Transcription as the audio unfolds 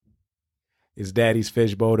It's Daddy's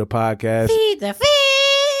Fishbowl, the podcast. Feed the fish.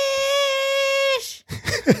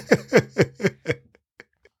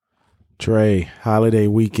 Trey, holiday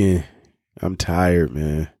weekend. I'm tired,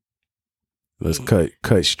 man. Let's cut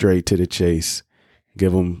straight to the chase.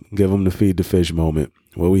 Give them the feed the fish moment.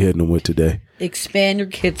 What we hitting them with today? Expand your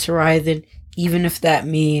kid's horizon, even if that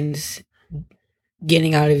means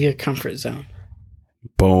getting out of your comfort zone.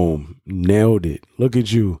 Boom. Nailed it. Look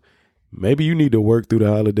at you. Maybe you need to work through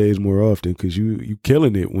the holidays more often because you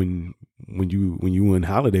killing it when you in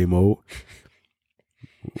holiday mode.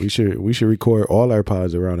 We should record all our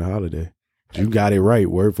pods around the holiday. You got it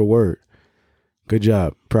right, word for word. Good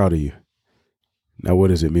job. Proud of you. Now, what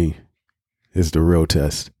does it mean? It's the real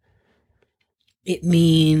test. It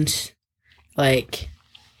means like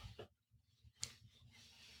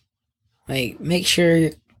make sure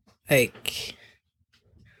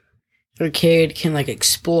your kid can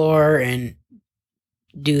explore and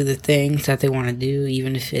do the things that they want to do,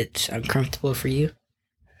 even if it's uncomfortable for you.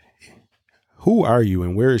 Who are you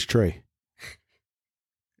and where is Trey?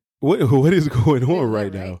 What is going on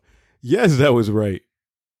right now? Yes, that was right.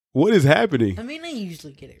 What is happening? I mean, I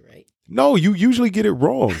usually get it right. No, you usually get it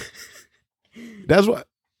wrong. That's what.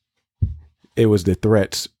 It was the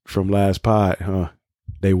threats from last pod, huh?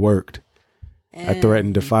 They worked. I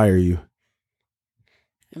threatened to fire you.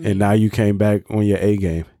 And now you came back on your A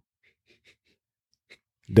game.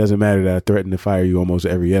 Doesn't matter that I threatened to fire you almost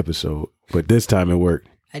every episode, but this time it worked.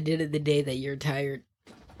 I did it the day that you're tired.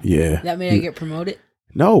 Yeah. That made I get promoted?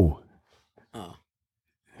 No. Oh.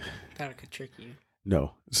 Thought I could trick you.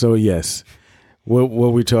 No. So yes, what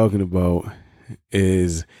we're talking about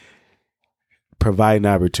is providing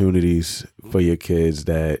opportunities for your kids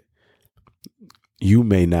that you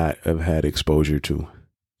may not have had exposure to.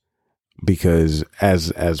 Because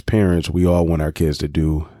as parents, we all want our kids to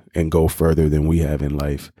do and go further than we have in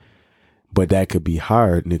life. But that could be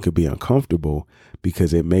hard and it could be uncomfortable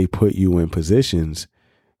because it may put you in positions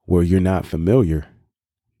where you're not familiar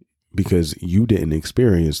because you didn't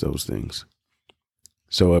experience those things.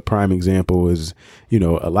 So a prime example is,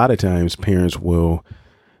 a lot of times parents will,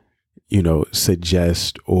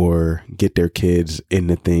 suggest or get their kids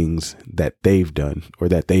into things that they've done or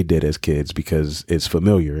that they did as kids because it's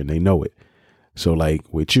familiar and they know it. So like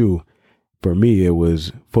with you, for me, it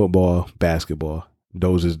was football, basketball.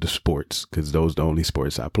 Those is the sports because those are the only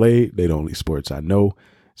sports I played. They're the only sports I know.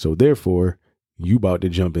 So therefore, you about to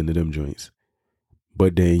jump into them joints.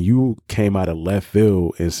 But then you came out of left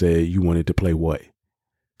field and said you wanted to play what?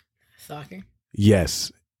 Soccer?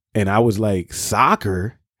 Yes. And I was like,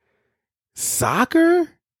 soccer? Soccer?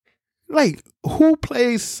 Like, who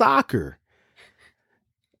plays soccer?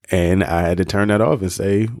 And I had to turn that off and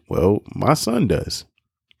say, well, my son does.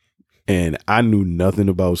 And I knew nothing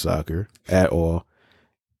about soccer at all.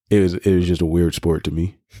 It was just a weird sport to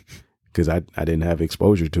me because I didn't have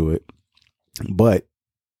exposure to it. But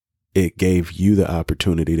it gave you the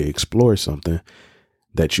opportunity to explore something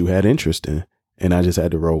that you had interest in. And I just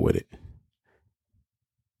had to roll with it.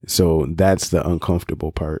 So that's the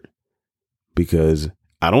uncomfortable part because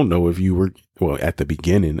I don't know if you were, well, at the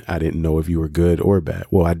beginning, I didn't know if you were good or bad.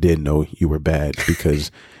 Well, I did know you were bad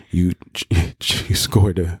because you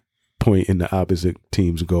scored a point in the opposite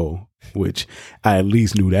team's goal, which I at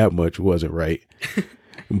least knew that much wasn't right.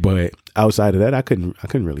 But outside of that, I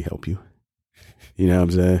couldn't really help you. You know what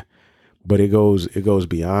I'm saying? But it goes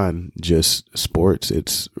beyond just sports.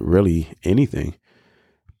 It's really anything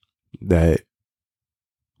that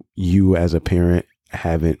you as a parent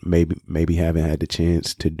haven't had the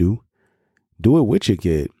chance to do it with your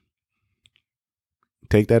kid.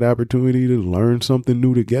 Take that opportunity to learn something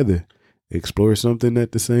new together. Explore something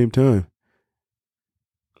at the same time.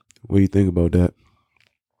 What do you think about that?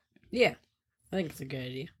 Yeah, I think it's a good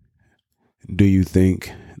idea. Do you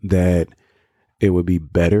think that it would be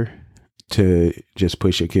better to just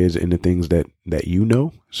push your kids into things that you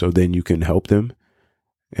know, so then you can help them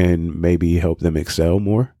and maybe help them excel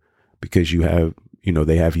more because you have,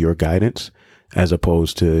 they have your guidance as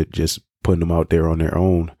opposed to just putting them out there on their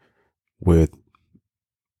own with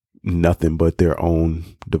nothing but their own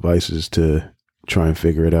devices to try and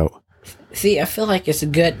figure it out? See, I feel like it's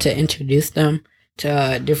good to introduce them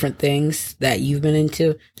to different things that you've been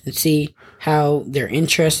into and see how their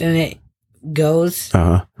interest in it goes.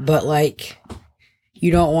 Uh-huh. But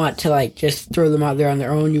you don't want to just throw them out there on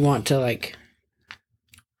their own. You want to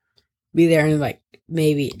be there and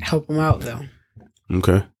maybe help them out though.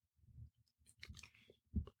 Okay.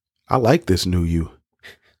 I like this new you.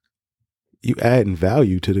 You adding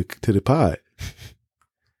value to the pod.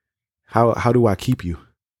 How do I keep you?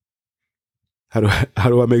 How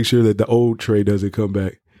do I make sure that the old Trey doesn't come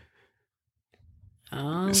back?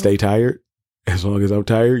 Stay tired. As long as I'm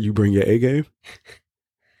tired, you bring your A game.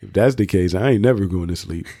 If that's the case, I ain't never going to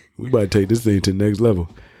sleep. We about to take this thing to the next level.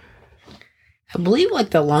 I believe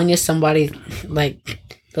like the longest somebody, like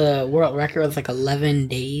the world record was like 11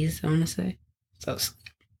 days, I want to say. So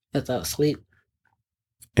without sleep.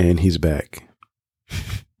 And he's back.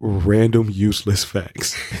 Random useless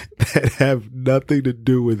facts that have nothing to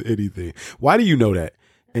do with anything. Why do you know that?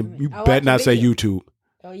 And you bet not say YouTube.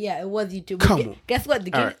 Oh yeah, it was YouTube. Come on. Guess what?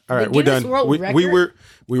 The All right, the we're Guinness done. World Record,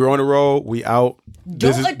 We were on a roll. We out.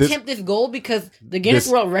 Don't attempt this goal because the Guinness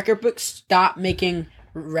World Record book stopped making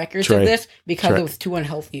records Trey, of this because Trey. it was too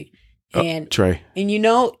unhealthy. And Trey, and you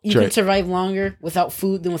know you Trey. can survive longer without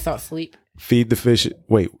food than without sleep. feed the fish.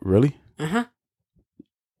 Wait, really? Uh-huh.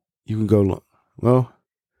 You can go long. Well,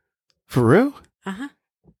 for real? Uh-huh.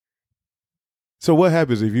 So what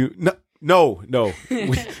happens if you no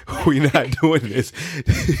we not doing this.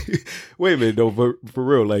 Wait a minute though, for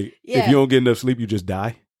real, like if you don't get enough sleep you just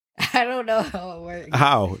die? I don't know how it works.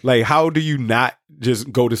 How? Like how do you not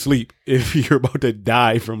just go to sleep if you're about to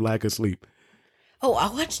die from lack of sleep? Oh,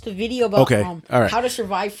 I watched the video about all right. how to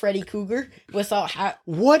survive Freddy Krueger without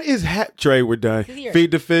What is Trey, we're done.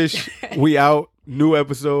 Feed the fish. We out. New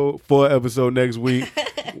episode, 4 episode next week.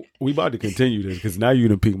 We about to continue this because now you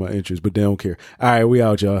done pique my interest, but they don't care. All right, we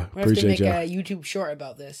out, y'all. We have to Appreciate make y'all. a YouTube short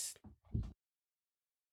about this.